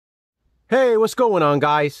Hey, what's going on,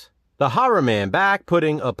 guys? The Horror Man back,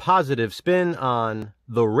 putting a positive spin on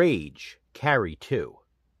The Rage, CARRIE 2.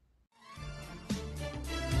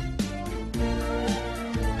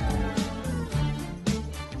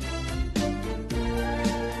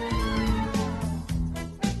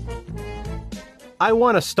 I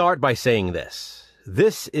want to start by saying this.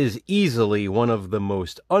 This is easily one of the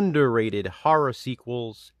most underrated horror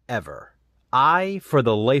sequels ever. I, for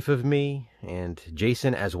the life of me, and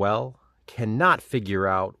Jason as well, cannot figure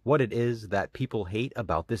out what it is that people hate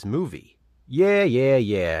about this movie. Yeah,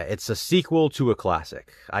 it's a sequel to a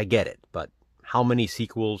classic. I get it, but how many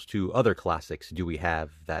sequels to other classics do we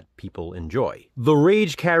have that people enjoy? The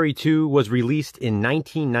Rage CARRIE 2 was released in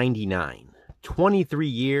 1999. 23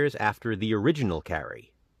 years after the original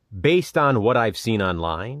CARRIE. Based on what I've seen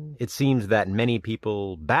online, it seems that many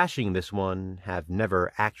people bashing this one have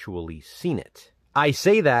never actually seen it. I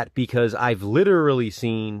say that because I've literally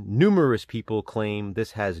seen numerous people claim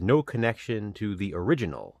this has no connection to the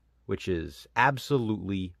original, which is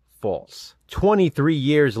absolutely false. 23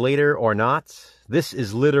 years later or not, this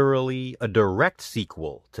is literally a direct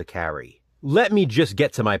sequel to CARRIE. Let me just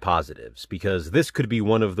get to my positives, because this could be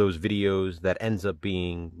one of those videos that ends up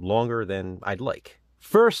being longer than I'd like.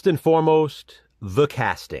 First and foremost, the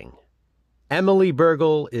casting. Emily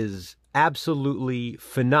Bergl is absolutely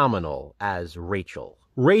phenomenal as Rachel.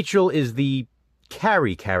 Rachel is the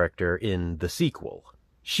CARRIE character in the sequel.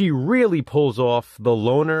 She really pulls off the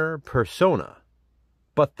loner persona,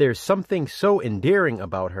 but there's something so endearing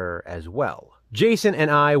about her as well. Jason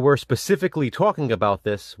and I were specifically talking about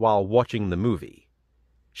this while watching the movie.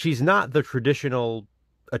 She's not the traditional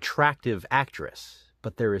attractive actress,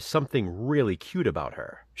 but there is something really cute about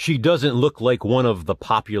her. She doesn't look like one of the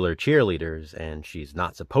popular cheerleaders, and she's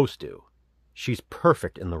not supposed to. She's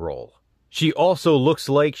perfect in the role. She also looks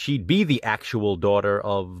like she'd be the actual daughter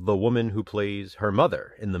of the woman who plays her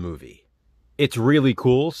mother in the movie. It's really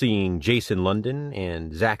cool seeing Jason London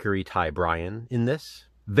and Zachary Ty Bryan in this.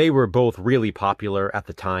 They were both really popular at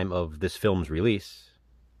the time of this film's release.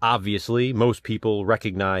 Obviously, most people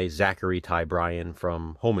recognize Zachary Ty Bryan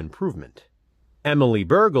from Home Improvement. Emily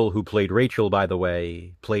Bergl, who played Rachel, by the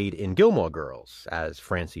way, played in Gilmore Girls as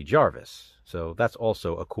Francie Jarvis, so that's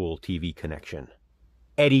also a cool TV connection.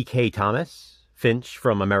 Eddie K. Thomas, Finch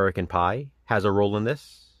from American Pie, has a role in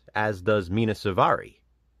this, as does Mina Suvari,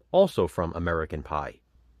 also from American Pie.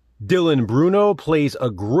 Dylan Bruno plays a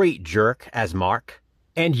great jerk as Mark.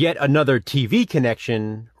 And yet another TV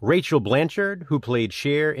connection, Rachel Blanchard, who played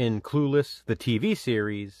Cher in Clueless, the TV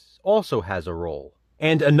series, also has a role.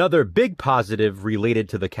 And another big positive related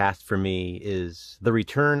to the cast for me is the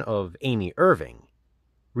return of Amy Irving,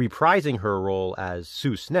 reprising her role as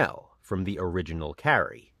Sue Snell from the original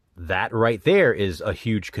CARRIE. That right there is a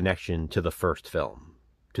huge connection to the first film,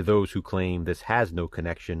 to those who claim this has no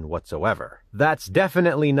connection whatsoever. That's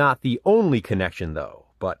definitely not the only connection, though.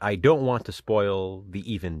 But I don't want to spoil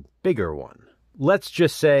the even bigger one. Let's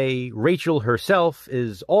just say Rachel herself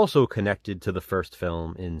is also connected to the first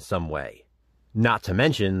film in some way. Not to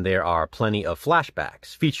mention there are plenty of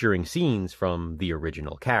flashbacks featuring scenes from the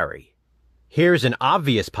original CARRIE. Here's an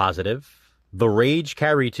obvious positive. The Rage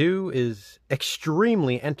CARRIE 2 is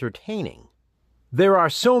extremely entertaining. There are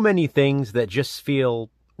so many things that just feel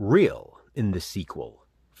real in this sequel.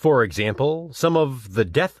 For example, some of the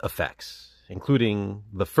death effects, including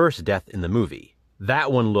the first death in the movie. That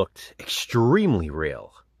one looked extremely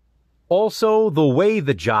real. Also, the way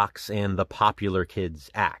the jocks and the popular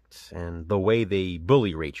kids act, and the way they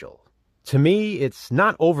bully Rachel. To me, it's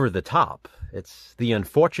not over the top. It's the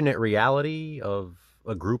unfortunate reality of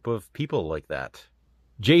a group of people like that.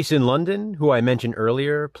 Jason London, who I mentioned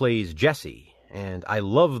earlier, plays Jesse, and I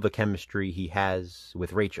love the chemistry he has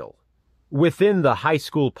with Rachel. Within the high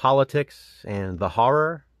school politics and the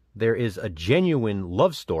horror, there is a genuine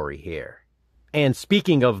love story here. And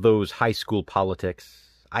speaking of those high school politics,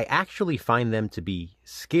 I actually find them to be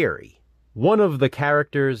scary. One of the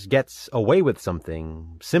characters gets away with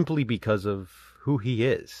something simply because of who he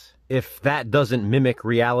is. If that doesn't mimic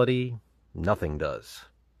reality, nothing does.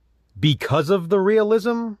 Because of the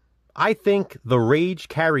realism, I think The Rage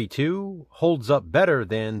CARRIE 2 holds up better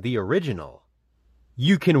than the original.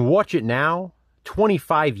 You can watch it now,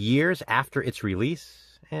 25 years after its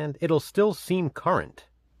release, and it'll still seem current.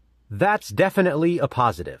 That's definitely a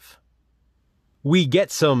positive. We get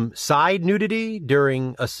some side nudity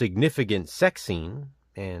during a significant sex scene,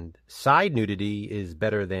 and side nudity is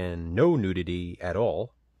better than no nudity at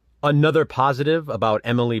all. Another positive about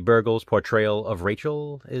Emily Bergl's portrayal of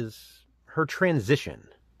Rachel is her transition.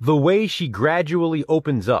 The way she gradually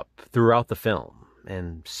opens up throughout the film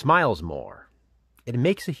and smiles more. it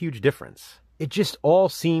makes a huge difference. It just all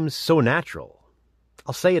seems so natural.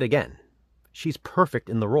 I'll say it again. She's perfect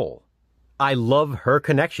in the role. I love her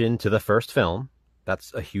connection to the first film.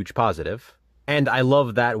 That's a huge positive. And I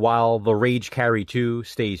love that while The Rage Carrie 2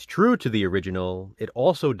 stays true to the original, it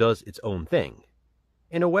also does its own thing.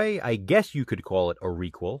 In a way, I guess you could call it a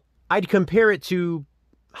requel. I'd compare it to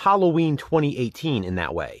Halloween 2018 in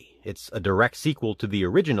that way. It's a direct sequel to the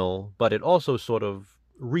original, but it also sort of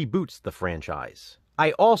reboots the franchise.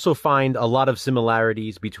 I also find a lot of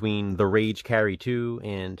similarities between The Rage Carrie 2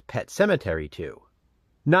 and Pet Sematary 2.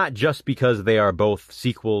 Not just because they are both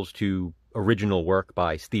sequels to original work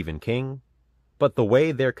by Stephen King, but the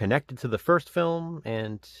way they're connected to the first film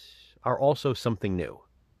and are also something new.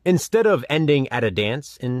 Instead of ending at a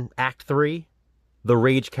dance in Act 3, The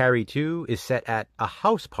Rage Carrie 2 is set at a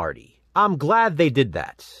house party. I'm glad they did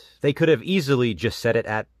that. They could have easily just set it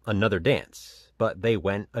at another dance, but they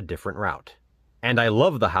went a different route. And I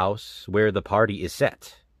love the house where the party is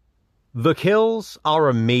set. The kills are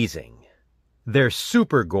amazing. They're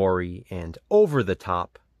super gory and over the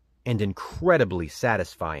top and incredibly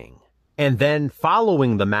satisfying. And then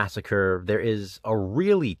following the massacre, there is a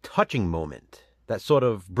really touching moment that sort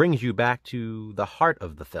of brings you back to the heart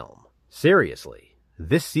of the film. Seriously,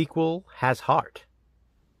 this sequel has heart.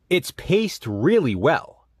 It's paced really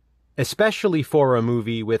well, especially for a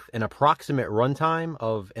movie with an approximate runtime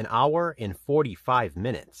of 1 hour and 45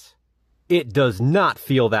 minutes. It does not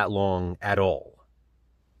feel that long at all.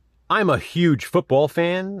 I'm a huge football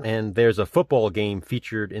fan, and there's a football game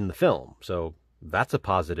featured in the film, so that's a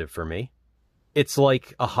positive for me. It's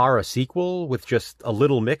like a horror sequel with just a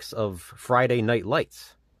little mix of Friday Night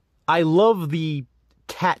Lights. I love the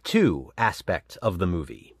tattoo aspect of the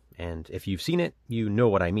movie, and if you've seen it, you know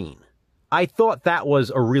what I mean. I thought that was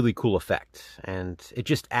a really cool effect, and it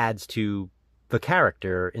just adds to the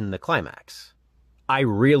character in the climax. I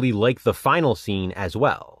really like the final scene as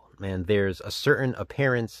well, and there's a certain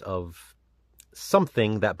appearance of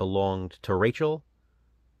something that belonged to Rachel,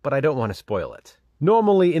 but I don't want to spoil it.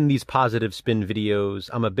 Normally in these positive spin videos,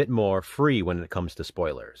 I'm a bit more free when it comes to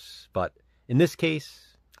spoilers, but in this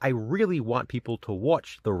case, I really want people to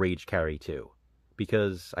watch The Rage Carrie 2,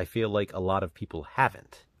 because I feel like a lot of people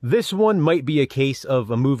haven't. This one might be a case of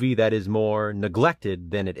a movie that is more neglected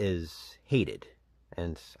than it is hated,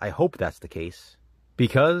 and I hope that's the case.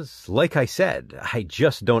 Because, like I said, I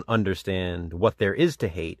just don't understand what there is to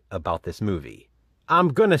hate about this movie. I'm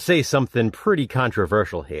gonna say something pretty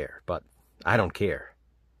controversial here, but I don't care.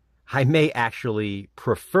 I may actually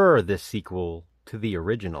prefer this sequel to the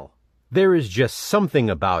original. There is just something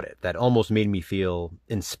about it that almost made me feel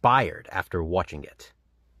inspired after watching it.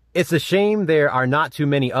 It's a shame there are not too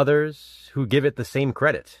many others who give it the same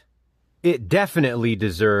credit. It definitely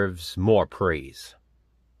deserves more praise.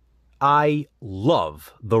 I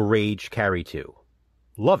love The Rage Carrie 2.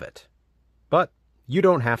 Love it. But you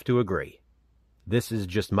don't have to agree. This is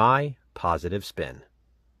just my positive spin.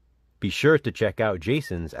 Be sure to check out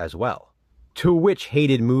Jason's as well. To which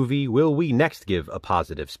hated movie will we next give a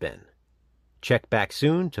positive spin? Check back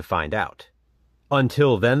soon to find out.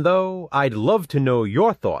 Until then, though, I'd love to know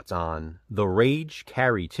your thoughts on The Rage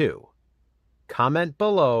Carrie 2. Comment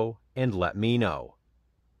below and let me know.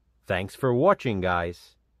 Thanks for watching,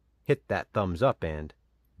 guys. Hit that thumbs up and,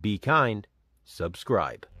 be kind,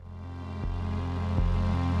 subscribe.